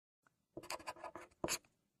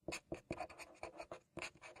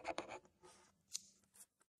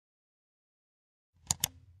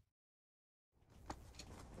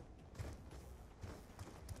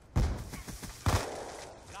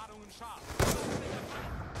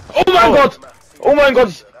Oh mein Gott! Oh mein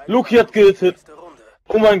Gott! Luki hat gehittet.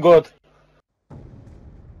 Oh mein Gott!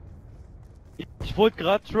 Ich wollte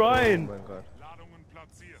gerade tryen. Oh mein Gott.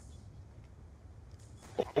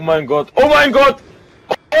 Oh mein Gott! Oh mein Gott!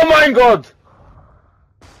 Oh mein Gott!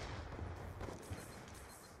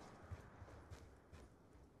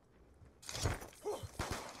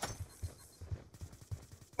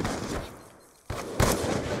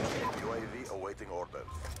 UAV awaiting orders.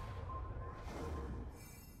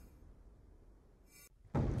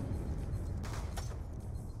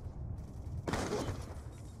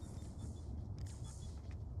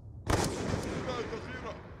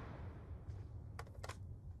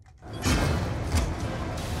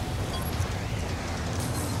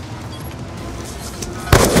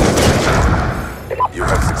 You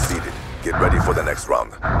have succeeded. Get ready for the next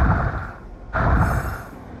round.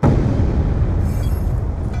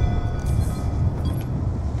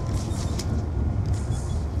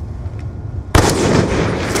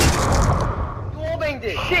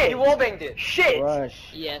 Shit! You wallbanged it! Shit! Rush.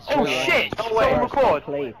 Yes. Oh right. shit! Rush, Someone record!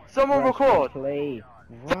 play. Someone Rush, record! play.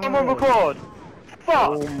 Someone Rush. record! Fuck!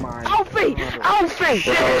 Oh my Alfie! God. Alfie!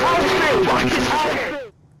 Shit! Alfie! Fucking Alfie!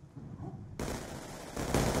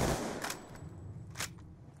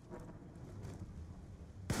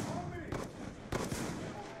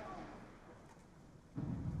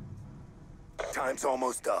 Time's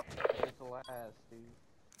almost up.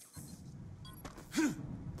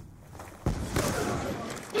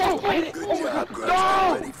 Good job, girls.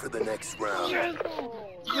 Get ready for the next round.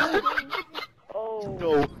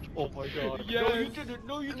 No. Oh my god. Yes. No, you didn't.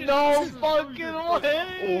 No, you didn't. No fucking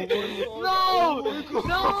way! No!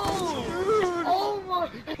 No! Oh my!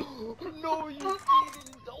 No, you didn't.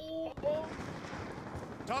 Oh.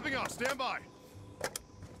 Topping off. Stand by.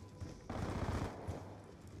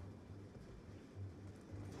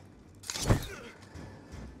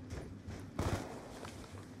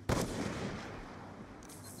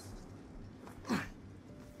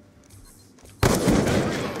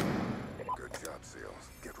 Good job, SEALs.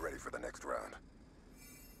 Get ready for the next round.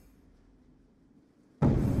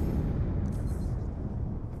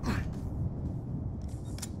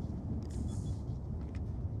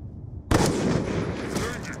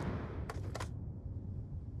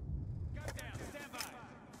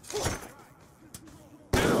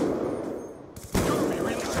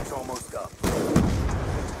 Time's almost up.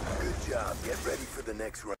 Good job. Get ready for the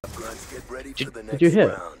next round. Grunts, get ready for the next you hit?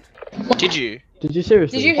 round. Did you? Did you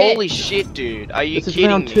seriously? Did you hit? Holy shit, dude. Are you This is kidding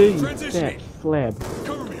round me? 2, you fat flab.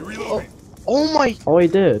 Oh my... Oh, he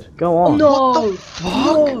did. Go on. No!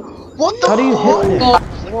 Fuck! What the How do you hit this?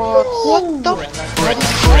 What the Oh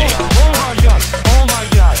my god! Oh my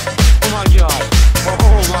god! Oh my god! Oh my god! Oh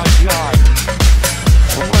my god!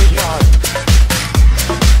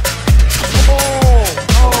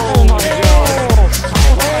 Oh my god!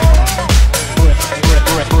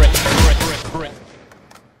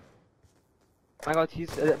 My God, he's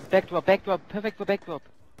backdrop, perfect for backdrop.